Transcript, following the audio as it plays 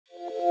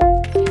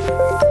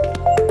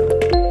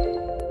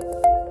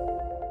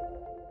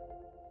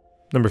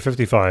Number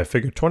 55,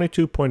 figure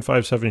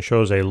 22.57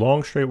 shows a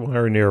long straight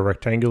wire near a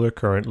rectangular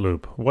current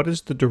loop. What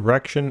is the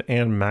direction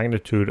and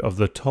magnitude of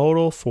the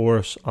total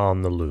force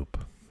on the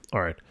loop?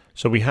 All right,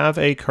 so we have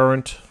a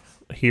current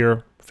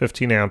here,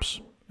 15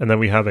 amps, and then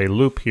we have a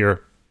loop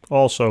here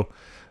also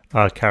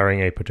carrying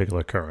a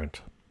particular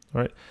current.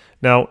 All right,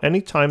 now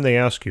anytime they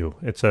ask you,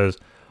 it says,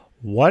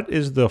 what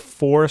is the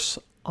force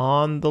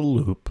on the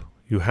loop?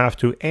 You have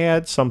to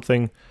add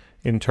something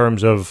in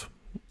terms of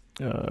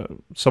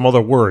some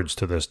other words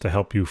to this to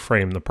help you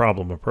frame the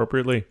problem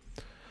appropriately.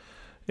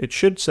 It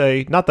should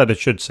say, not that it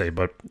should say,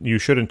 but you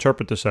should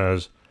interpret this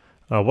as,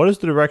 what is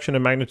the direction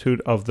and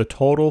magnitude of the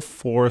total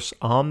force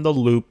on the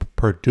loop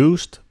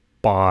produced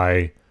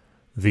by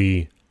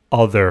the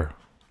other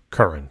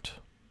current?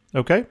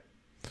 Okay?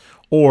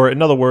 Or,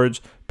 in other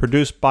words,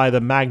 produced by the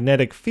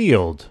magnetic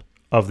field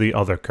of the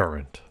other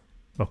current.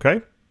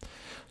 Okay?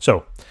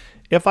 So,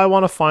 if I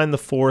want to find the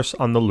force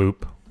on the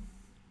loop,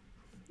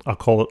 I'll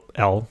call it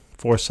L,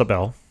 force sub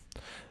L,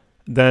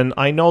 then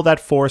I know that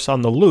force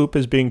on the loop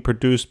is being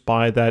produced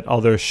by that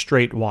other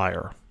straight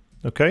wire,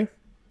 okay?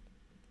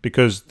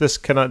 Because this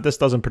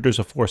doesn't produce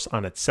a force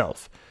on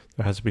itself.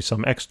 There has to be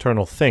some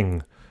external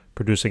thing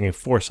producing a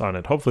force on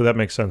it. Hopefully that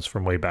makes sense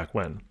from way back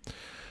when.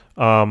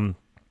 So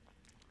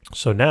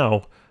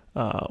now,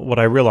 what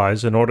I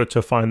realize, in order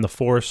to find the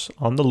force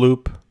on the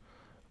loop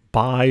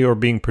by or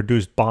being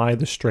produced by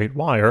the straight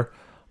wire,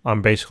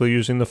 I'm basically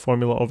using the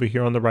formula over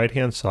here on the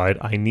right-hand side.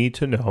 I need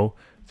to know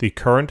the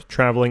current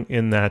traveling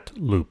in that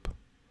loop,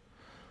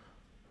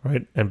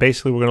 right? And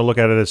basically we're going to look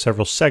at it as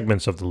several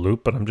segments of the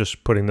loop, but I'm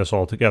just putting this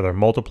all together.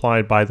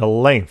 Multiplied by the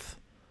length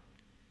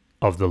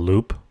of the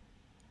loop,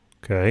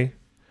 okay?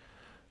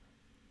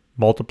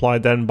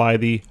 Multiplied then by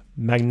the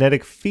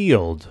magnetic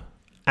field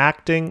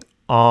acting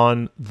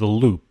on the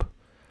loop.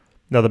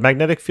 Now the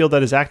magnetic field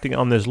that is acting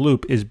on this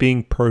loop is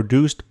being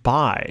produced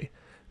by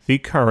the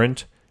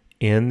current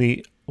in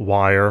the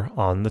wire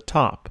on the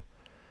top.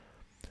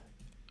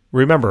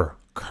 Remember,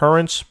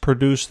 currents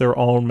produce their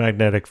own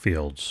magnetic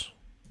fields.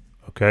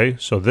 Okay,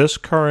 so this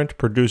current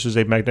produces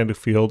a magnetic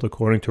field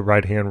according to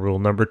right-hand rule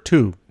number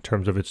 2 in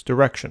terms of its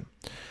direction.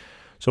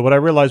 So what I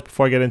realized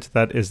before I get into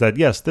that is that,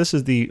 yes, this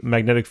is the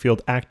magnetic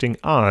field acting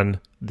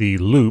on the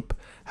loop.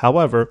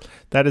 However,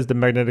 that is the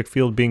magnetic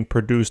field being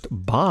produced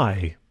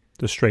by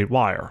the straight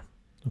wire.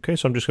 Okay,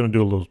 so I'm just going to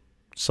do a little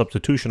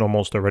substitution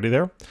almost already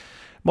there.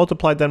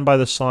 Multiplied then by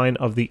the sine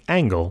of the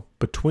angle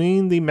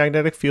between the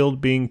magnetic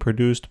field being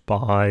produced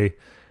by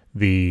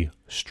the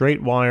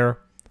straight wire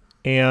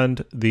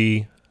and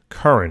the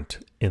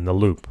current in the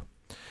loop.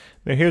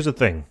 Now here's the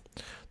thing.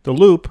 The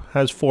loop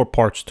has 4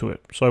 parts to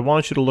it. So I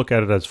want you to look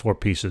at it as 4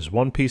 pieces.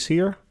 One piece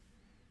here,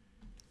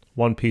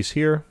 one piece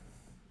here,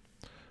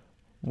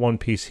 one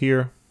piece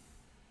here,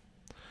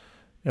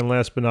 and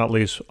last but not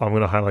least, I'm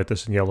going to highlight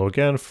this in yellow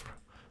again.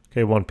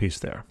 Okay, one piece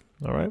there.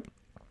 All right.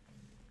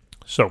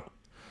 So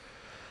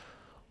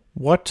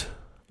what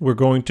we're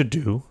going to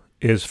do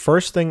is,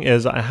 first thing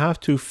is, I have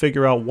to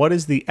figure out what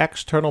is the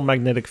external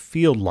magnetic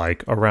field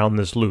like around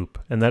this loop.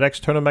 And that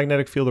external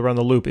magnetic field around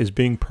the loop is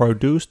being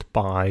produced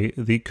by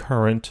the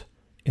current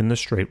in the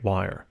straight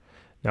wire.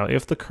 Now,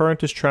 if the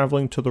current is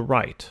traveling to the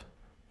right,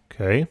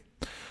 okay,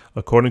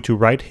 according to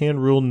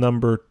right-hand rule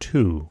number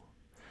 2,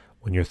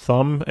 when your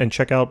thumb, and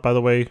check out, by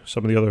the way,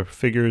 some of the other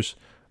figures,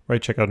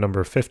 right, check out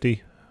number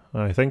 50,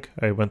 I think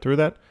I went through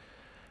that.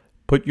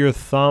 Put your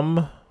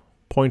thumb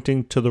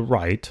pointing to the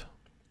right,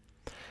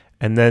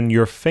 and then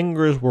your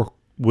fingers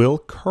will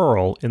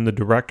curl in the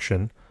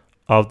direction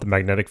of the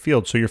magnetic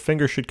field. So your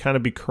finger should kind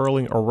of be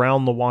curling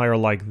around the wire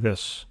like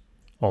this,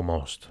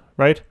 almost,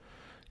 right?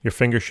 Your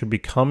finger should be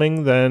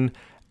coming then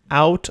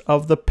out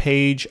of the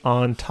page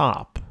on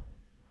top,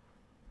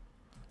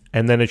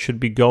 and then it should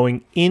be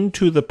going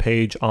into the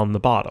page on the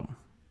bottom.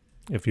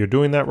 If you're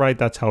doing that right,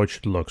 that's how it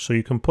should look. So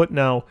you can put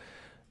now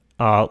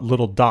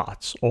little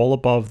dots all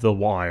above the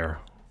wire,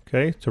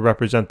 okay, to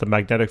represent the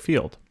magnetic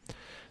field.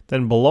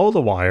 Then below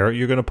the wire,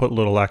 you're going to put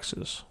little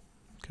X's,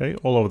 okay,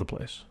 all over the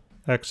place.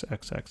 X,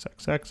 X, X,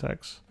 X, X,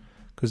 X.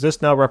 Because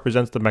this now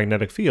represents the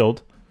magnetic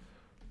field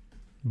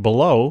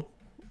below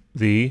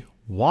the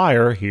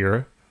wire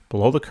here,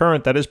 below the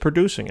current that is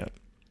producing it,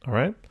 all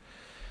right?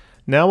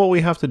 Now what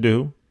we have to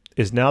do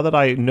is, now that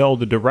I know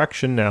the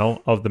direction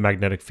now of the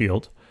magnetic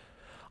field,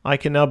 I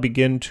can now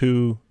begin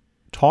to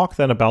talk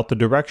then about the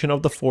direction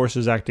of the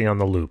forces acting on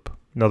the loop.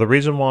 Now, the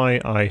reason why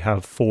I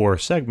have 4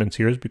 segments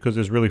here is because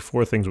there's really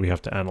 4 things we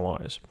have to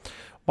analyze.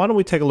 Why don't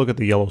we take a look at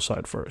the yellow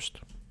side first?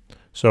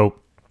 So,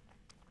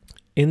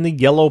 in the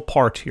yellow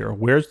part here,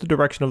 where's the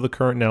direction of the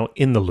current now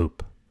in the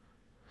loop?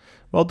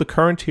 Well, the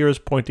current here is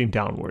pointing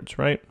downwards,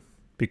 right?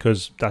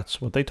 Because that's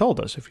what they told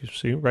us. If you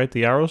see, right,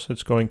 the arrows,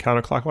 it's going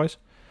counterclockwise.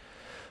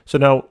 So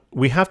now,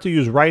 we have to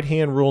use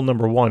right-hand rule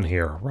number 1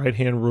 here.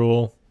 Right-hand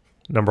rule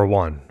number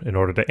 1 in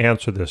order to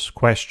answer this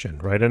question,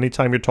 right?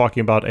 Anytime you're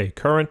talking about a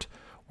current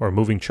or a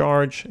moving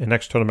charge, an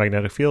external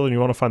magnetic field, and you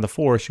want to find the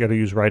force, you got to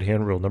use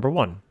right-hand rule number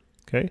 1.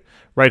 Okay,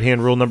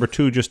 right-hand rule number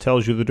 2 just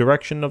tells you the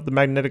direction of the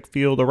magnetic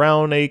field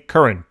around a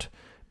current,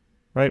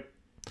 right?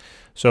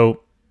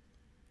 So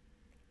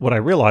what I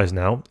realize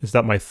now is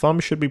that my thumb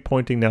should be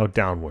pointing now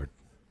downward.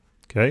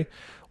 Okay?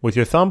 With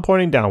your thumb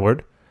pointing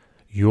downward,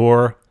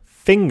 your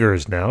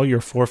fingers now,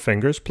 your 4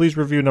 fingers, please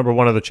review number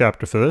 1 of the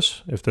chapter for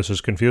this, if this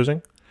is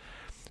confusing.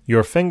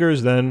 Your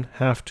fingers then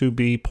have to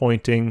be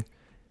pointing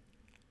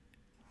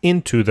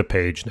into the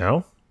page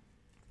now,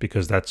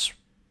 because that's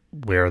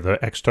where the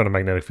external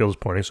magnetic field is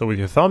pointing. So with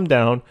your thumb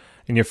down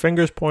and your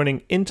fingers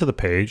pointing into the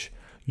page,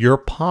 your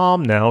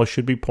palm now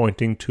should be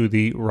pointing to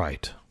the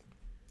right.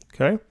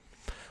 Okay?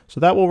 So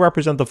that will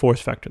represent the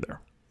force vector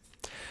there.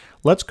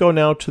 Let's go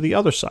now to the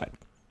other side.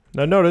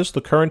 Now notice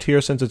the current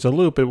here, since it's a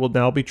loop, it will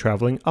now be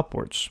traveling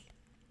upwards.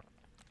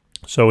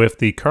 So if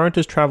the current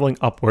is traveling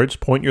upwards,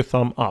 point your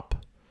thumb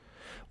up.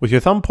 With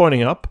your thumb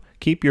pointing up,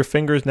 keep your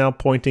fingers now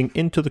pointing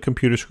into the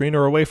computer screen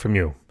or away from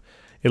you.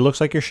 It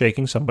looks like you're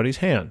shaking somebody's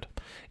hand.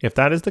 If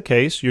that is the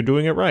case, you're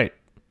doing it right.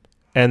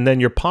 And then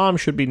your palm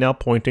should be now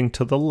pointing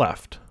to the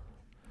left.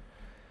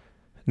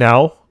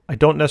 Now, I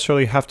don't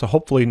necessarily have to,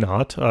 hopefully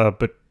not,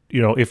 but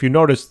you know, if you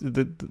notice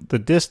the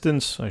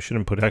distance, I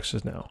shouldn't put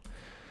X's now.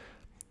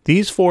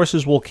 These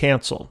forces will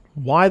cancel.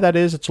 Why that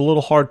is, it's a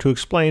little hard to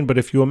explain, but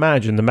if you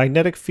imagine the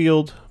magnetic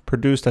field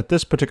produced at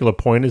this particular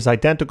point is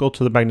identical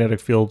to the magnetic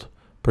field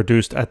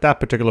produced at that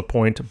particular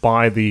point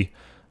by the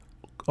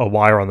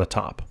wire on the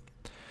top.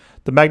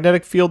 The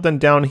magnetic field then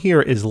down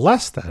here is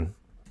less than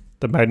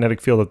the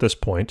magnetic field at this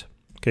point,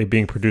 okay,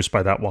 being produced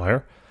by that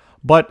wire,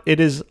 but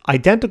it is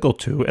identical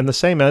to and the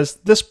same as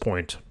this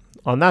point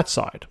on that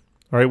side,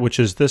 all right, which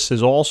is this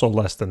is also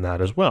less than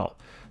that as well.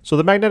 So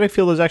the magnetic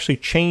field is actually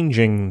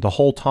changing the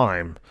whole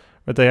time.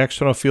 Right? The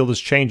external field is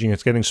changing.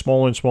 It's getting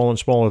smaller and smaller and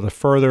smaller the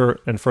further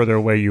and further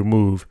away you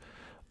move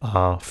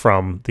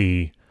from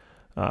the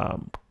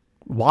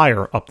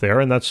wire up there.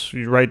 And that's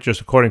right,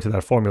 just according to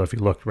that formula. If you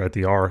look, right,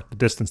 the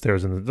distance there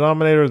is in the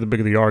denominator. The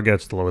bigger the R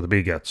gets, the lower the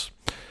B gets.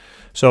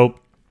 So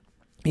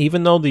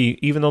even though the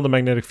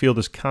magnetic field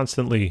is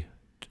constantly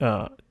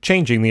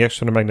changing, the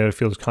external magnetic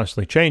field is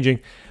constantly changing,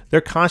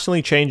 they're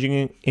constantly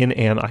changing in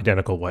an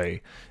identical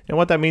way. And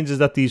what that means is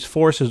that these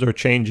forces are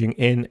changing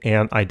in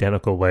an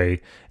identical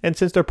way. And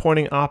since they're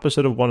pointing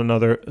opposite of one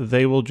another,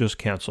 they will just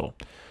cancel.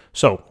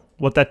 So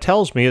what that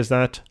tells me is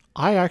that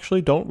I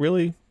actually don't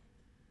really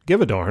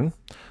give a darn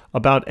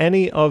about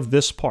any of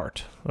this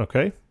part,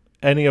 okay?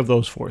 Any of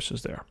those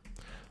forces there,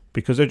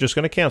 because they're just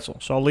going to cancel.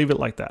 So I'll leave it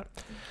like that.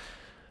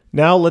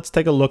 Now let's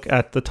take a look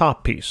at the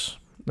top piece,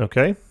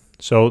 okay?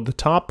 So the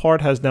top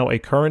part has now a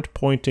current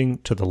pointing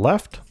to the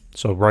left.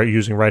 So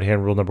using right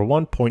hand rule number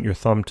 1, point your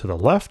thumb to the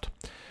left.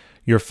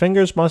 Your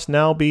fingers must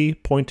now be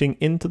pointing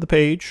into the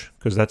page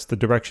because that's the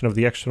direction of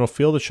the external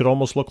field. It should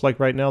almost look like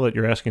right now that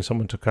you're asking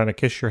someone to kind of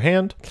kiss your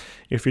hand.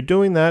 If you're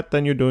doing that,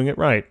 then you're doing it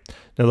right.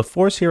 Now the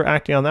force here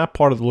acting on that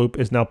part of the loop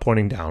is now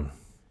pointing down.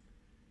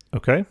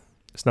 Okay?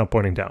 It's now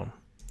pointing down.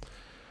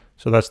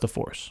 So that's the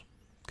force.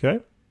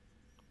 Okay?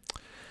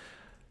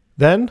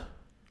 Then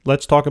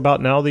let's talk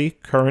about now the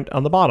current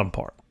on the bottom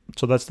part.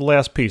 So that's the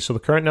last piece. So the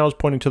current now is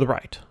pointing to the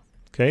right.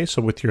 Okay,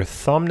 so with your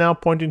thumb now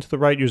pointing to the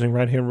right using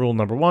right hand rule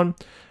number 1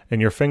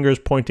 and your fingers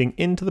pointing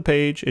into the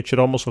page, it should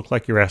almost look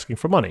like you're asking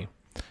for money.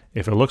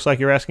 If it looks like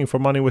you're asking for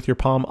money with your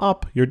palm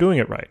up, you're doing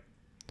it right.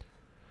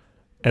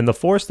 And the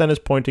force then is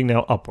pointing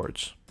now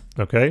upwards.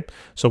 Okay,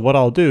 so what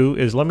I'll do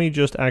is let me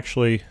just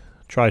actually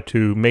try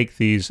to make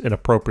these an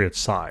appropriate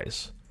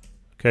size.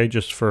 Okay,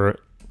 just for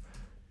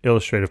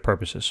illustrative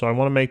purposes. So I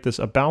want to make this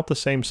about the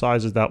same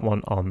size as that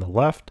one on the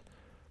left.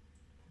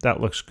 That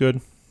looks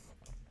good.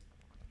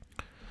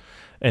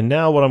 And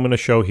now what I'm going to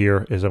show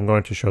here is I'm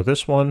going to show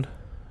this one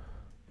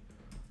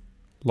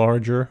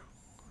larger,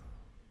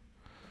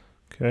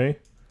 okay,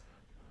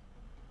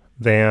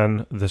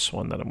 than this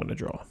one that I'm going to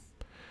draw.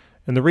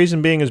 And the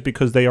reason being is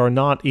because they are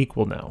not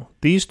equal now.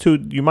 These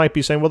two, you might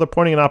be saying, well, they're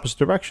pointing in opposite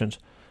directions.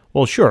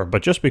 Well, sure,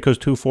 but just because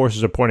two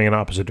forces are pointing in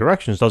opposite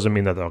directions doesn't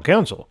mean that they'll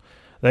cancel.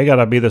 They got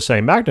to be the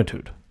same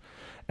magnitude.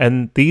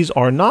 And these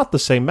are not the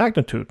same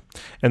magnitude.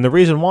 And the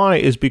reason why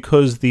is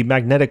because the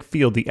magnetic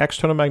field, the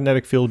external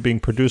magnetic field being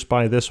produced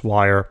by this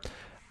wire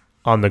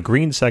on the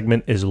green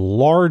segment is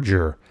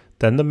larger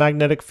than the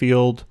magnetic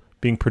field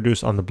being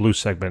produced on the blue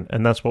segment.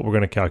 And that's what we're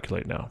going to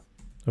calculate now.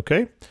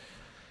 Okay?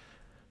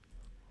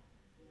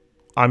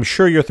 I'm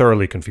sure you're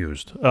thoroughly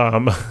confused,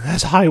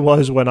 as I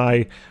was when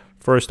I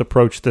first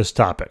approached this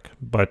topic.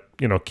 But,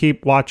 you know,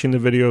 keep watching the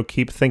video,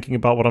 keep thinking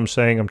about what I'm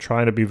saying. I'm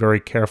trying to be very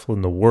careful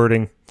in the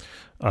wording.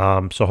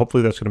 So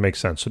hopefully that's going to make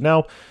sense. So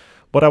now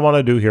what I want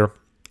to do here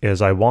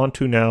is I'm going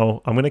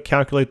to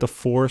calculate the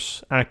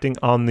force acting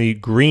on the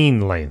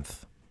green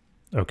length,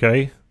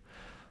 okay,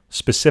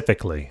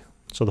 specifically.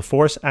 So the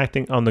force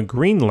acting on the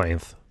green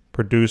length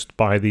produced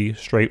by the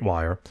straight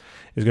wire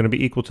is going to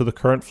be equal to the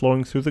current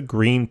flowing through the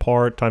green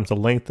part times the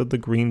length of the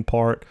green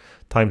part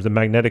times the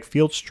magnetic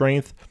field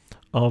strength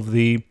of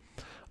the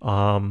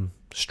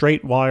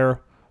straight wire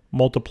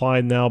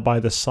multiplied now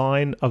by the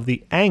sine of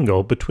the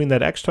angle between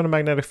that external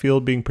magnetic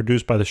field being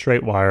produced by the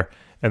straight wire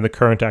and the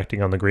current acting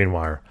on the green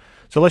wire.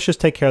 So let's just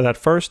take care of that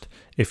first.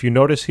 If you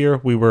notice here,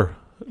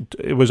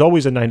 it was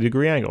always a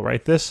 90-degree angle,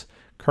 right? This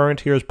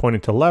Current here is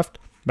pointing to the left.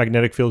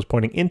 Magnetic field is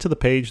pointing into the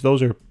page.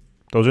 Those are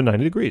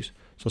 90 degrees.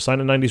 So sine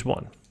of 90 is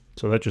 1.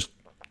 So that just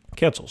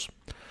cancels.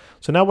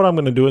 So now what I'm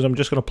going to do is I'm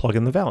just going to plug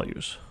in the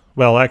values.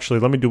 Well, actually,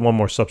 let me do one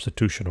more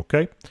substitution,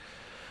 okay?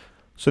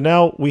 So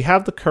now we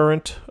have the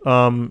current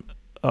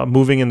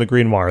moving in the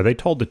green wire. They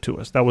told it to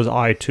us. That was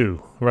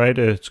I2, right?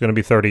 It's going to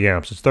be 30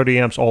 amps. It's 30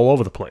 amps all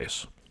over the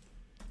place.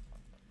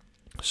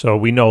 So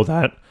we know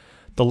that.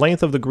 The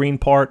length of the green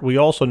part, we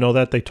also know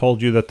that. They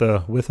told you that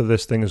the width of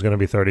this thing is going to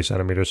be 30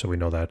 centimeters, so we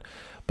know that.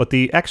 But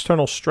the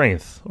external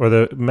strength, or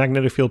the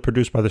magnetic field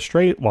produced by the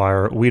straight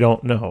wire, we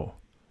don't know.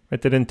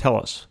 Right? They didn't tell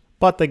us.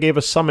 But they gave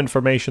us some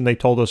information. They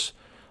told us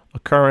a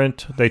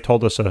current. They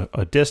told us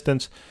a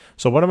distance.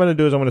 So what I'm going to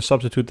do is I'm going to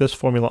substitute this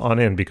formula on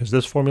in, because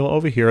this formula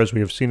over here, as we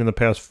have seen in the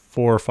past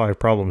 4 or 5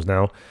 problems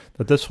now,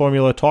 that this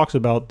formula talks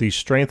about the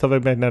strength of a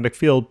magnetic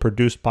field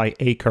produced by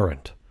a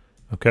current.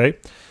 Okay?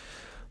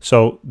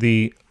 So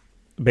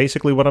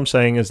basically what I'm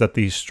saying is that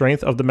the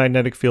strength of the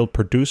magnetic field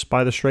produced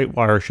by the straight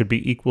wire should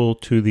be equal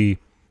to the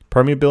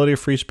permeability of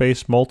free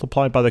space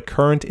multiplied by the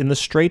current in the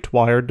straight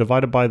wire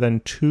divided by then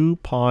 2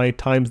 pi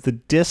times the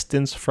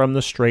distance from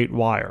the straight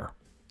wire.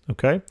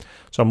 Okay?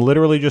 So I'm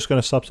literally just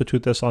going to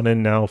substitute this on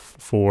in now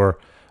for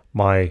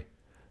my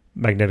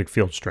magnetic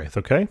field strength,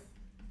 okay?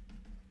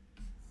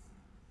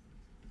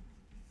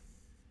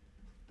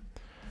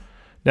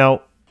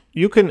 Now,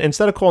 you can,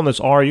 instead of calling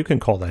this R, you can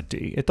call that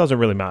D. It doesn't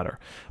really matter.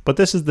 But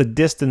this is the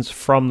distance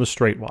from the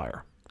straight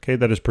wire, okay,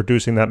 that is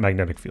producing that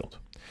magnetic field.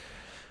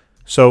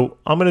 So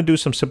I'm going to do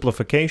some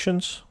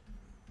simplifications.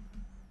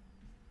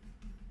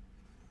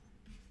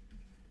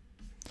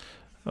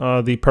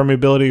 The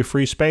permeability of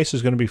free space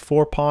is going to be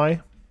 4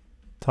 pi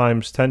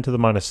times 10 to the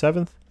minus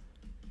 7th,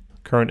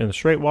 current in the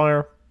straight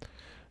wire,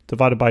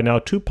 divided by now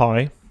 2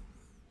 pi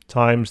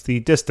times the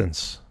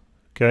distance,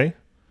 okay,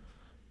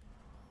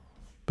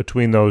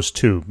 between those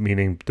two,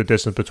 meaning the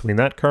distance between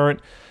that current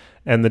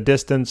and the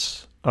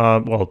distance,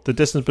 the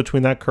distance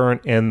between that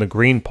current and the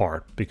green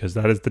part, because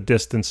that is the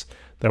distance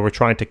that we're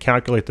trying to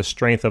calculate the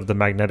strength of the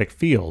magnetic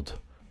field,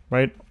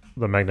 right?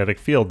 The magnetic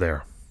field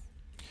there.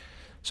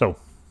 So,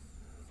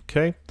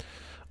 okay.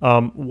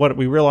 What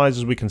we realize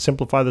is we can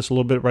simplify this a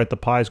little bit, right? The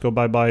pi's go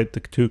bye-bye,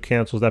 the 2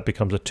 cancels, that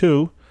becomes a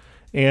 2.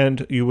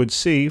 And you would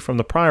see from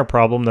the prior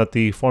problem that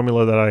the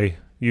formula that I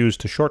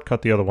used to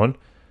shortcut the other one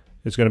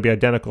is going to be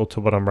identical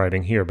to what I'm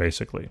writing here,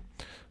 basically.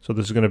 So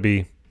this is going to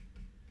be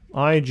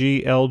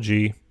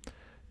IGLG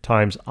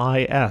times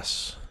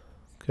IS.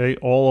 Okay,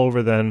 all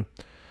over then.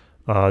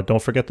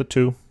 Don't forget the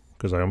 2,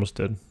 because I almost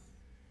did.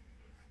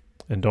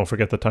 And don't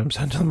forget the times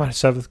 10 to the minus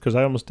 7th, because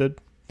I almost did.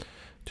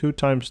 2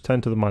 times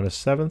 10 to the minus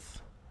 7th.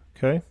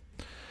 Okay.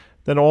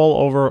 Then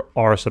all over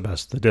R sub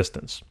s, the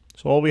distance.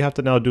 So all we have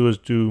to now do is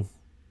do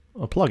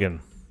a plug-in.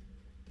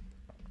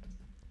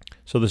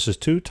 So this is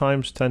 2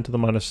 times 10 to the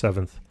minus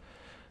 7th.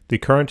 The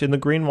current in the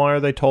green wire,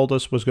 they told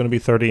us, was going to be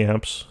 30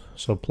 amps.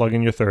 So plug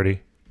in your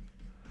 30.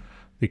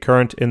 The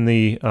current in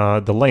the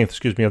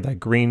length, of that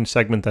green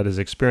segment that is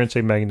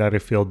experiencing a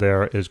magnetic field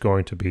there is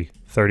going to be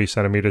 30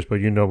 centimeters, but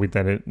you know we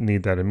then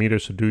need that in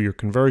meters, so do your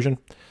conversion.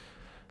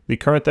 The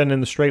current then in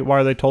the straight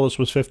wire, they told us,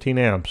 was 15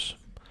 amps.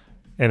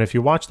 And if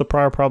you watch the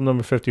prior problem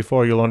number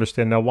 54, you'll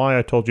understand now why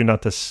I told you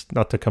not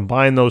to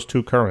combine those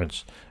 2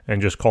 currents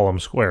and just call them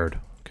squared,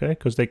 okay?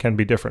 Because they can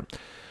be different.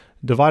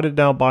 Divided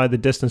now by the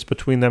distance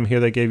between them.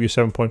 Here they gave you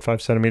 7.5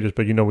 centimeters,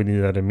 but you know we need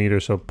that in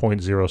meters, so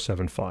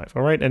 0.075.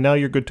 All right, and now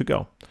you're good to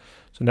go.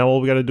 So now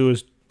all we got to do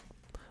is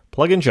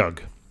plug and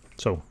chug.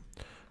 So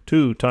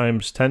 2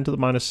 times 10 to the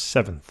minus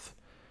 7th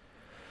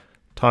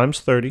times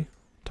 30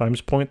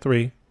 times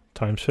 0.3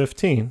 times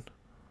 15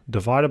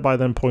 divided by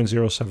then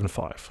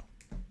 0.075.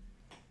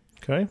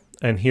 Okay,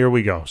 and here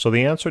we go. So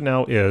the answer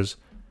now is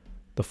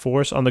the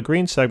force on the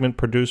green segment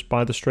produced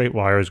by the straight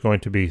wire is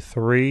going to be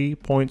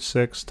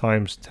 3.6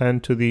 times 10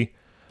 to the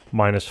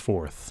minus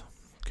 4th.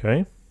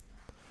 Okay,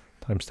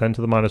 times 10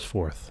 to the minus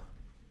 4th.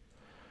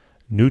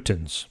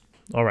 Newtons.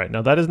 All right,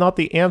 now that is not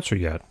the answer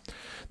yet.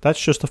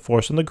 That's just the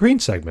force on the green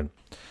segment.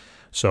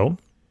 So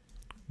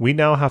we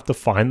now have to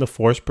find the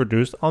force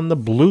produced on the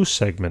blue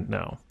segment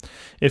now.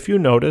 If you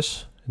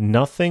notice,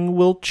 nothing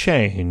will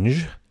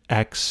change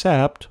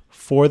except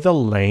for the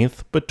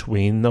length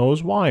between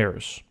those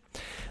wires.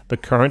 The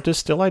current is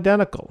still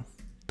identical.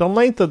 The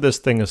length of this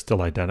thing is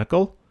still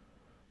identical,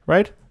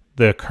 right?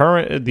 The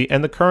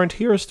current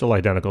here is still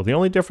identical. The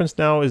only difference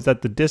now is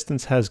that the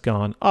distance has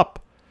gone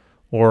up,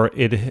 or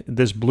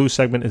this blue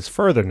segment is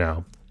further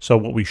now. So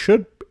what we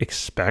should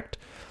expect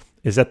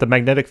is that the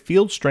magnetic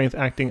field strength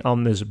acting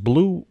on this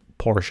blue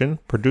portion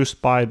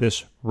produced by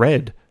this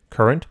red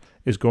current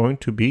is going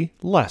to be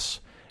less.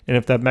 And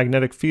if that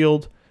magnetic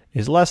field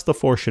is less, the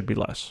force should be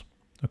less.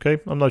 Okay,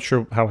 I'm not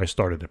sure how I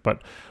started it,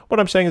 but what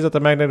I'm saying is that the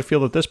magnetic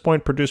field at this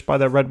point produced by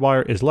that red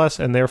wire is less,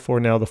 and therefore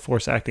now the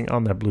force acting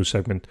on that blue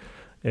segment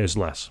is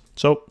less.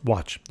 So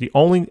watch. The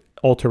only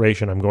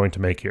alteration I'm going to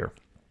make here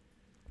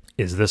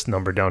is this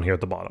number down here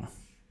at the bottom.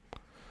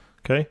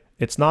 Okay,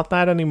 it's not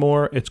that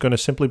anymore. It's going to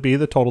simply be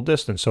the total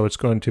distance. So it's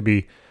going to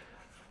be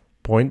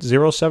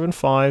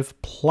 0.075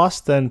 plus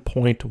then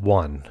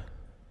 0.1,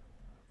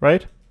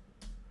 right?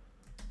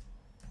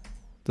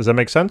 Does that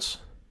make sense?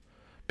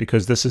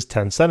 Because this is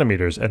 10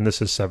 centimeters and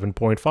this is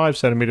 7.5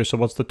 centimeters. So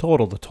what's the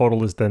total? The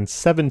total is then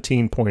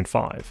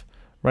 17.5,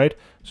 right?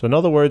 So in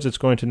other words, it's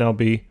going to now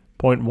be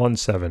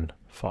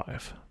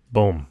 0.175.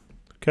 Boom.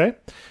 Okay.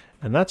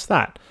 And that's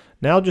that.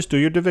 Now just do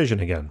your division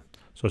again.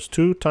 So it's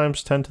 2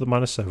 times 10 to the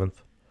minus 7th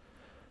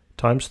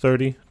times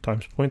 30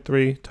 times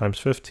 0.3 times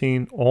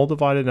 15, all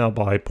divided now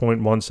by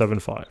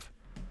 0.175.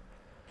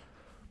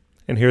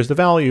 And here's the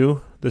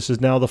value. This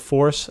is now the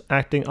force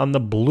acting on the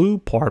blue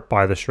part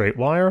by the straight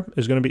wire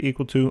is going to be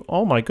equal to,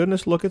 oh my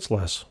goodness, look, it's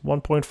less.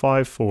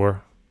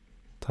 1.54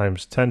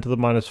 times 10 to the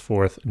minus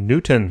 4th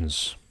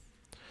newtons.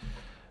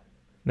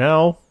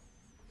 Now,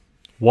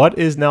 what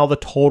is now the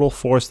total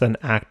force then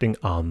acting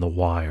on the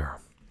wire?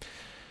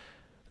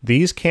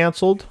 These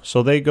canceled,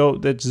 so they go,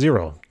 that's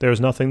 0.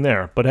 There's nothing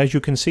there. But as you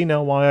can see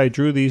now why I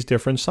drew these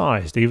different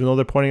sized, even though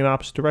they're pointing in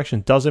opposite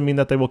direction, doesn't mean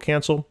that they will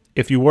cancel.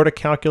 If you were to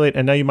calculate,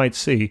 and now you might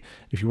see,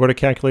 if you were to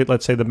calculate,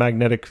 let's say the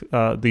magnetic,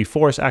 the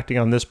force acting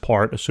on this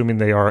part, assuming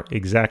they are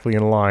exactly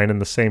in line and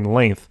the same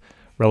length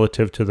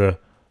relative to the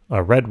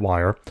red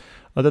wire,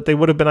 that they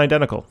would have been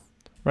identical,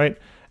 right?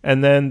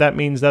 And then that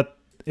means that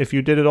if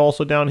you did it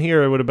also down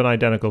here, it would have been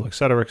identical,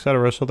 etc.,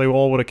 etc. So they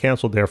all would have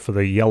canceled there for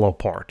the yellow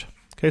part.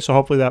 Okay, so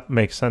hopefully that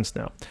makes sense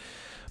now.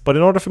 But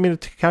in order for me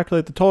to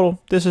calculate the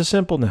total, this is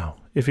simple now.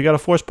 If you got a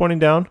force pointing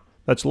down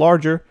that's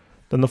larger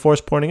than the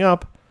force pointing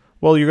up,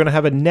 well, you're going to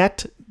have a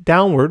net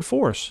downward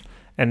force.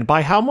 And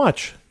by how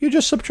much? You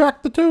just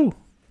subtract the two,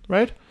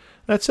 right?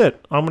 That's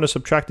it. I'm going to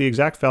subtract the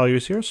exact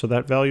values here. So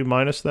that value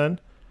minus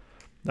then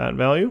that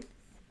value.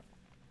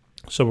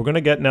 So we're going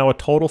to get now a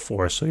total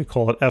force. So you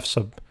call it F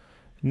sub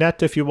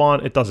net if you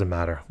want. It doesn't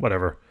matter.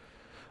 Whatever.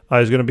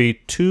 Is going to be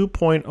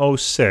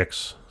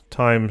 2.06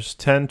 times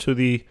 10 to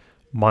the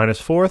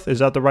minus 4th. Is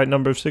that the right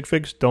number of sig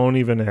figs? Don't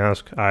even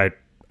ask.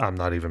 I'm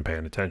not even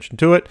paying attention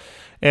to it.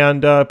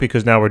 And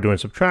because now we're doing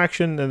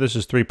subtraction, and this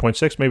is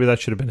 3.6, maybe that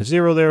should have been a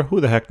 0 there.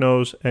 Who the heck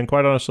knows? And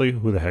quite honestly,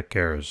 who the heck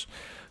cares?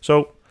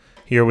 So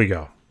here we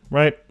go,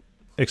 right?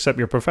 Except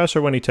your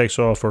professor when he takes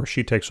off, or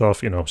she takes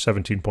off,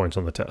 17 points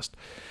on the test.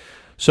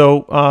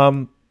 So,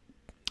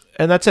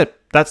 and that's it.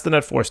 That's the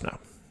net force now,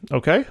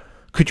 okay?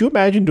 Could you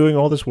imagine doing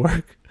all this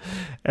work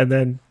and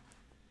then,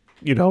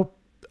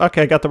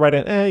 okay, I got the right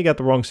end. You got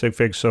the wrong sig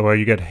fig, so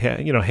you get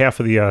half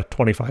of the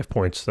 25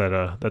 points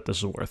that this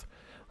is worth.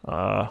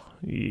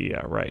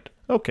 Yeah, right.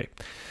 Okay.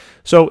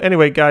 So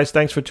anyway, guys,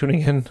 thanks for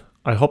tuning in.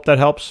 I hope that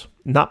helps.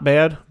 Not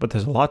bad, but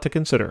there's a lot to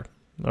consider.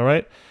 All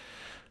right.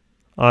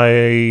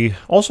 I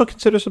also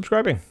consider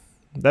subscribing.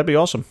 That'd be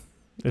awesome.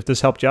 If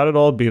this helped you out at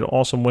all, it'd be an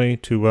awesome way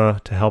to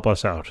help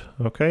us out.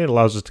 Okay, it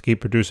allows us to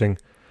keep producing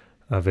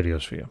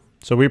videos for you.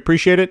 So we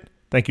appreciate it.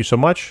 Thank you so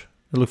much.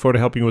 I look forward to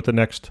helping you with the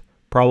next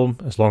problem,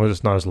 as long as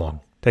it's not as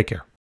long. Take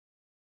care.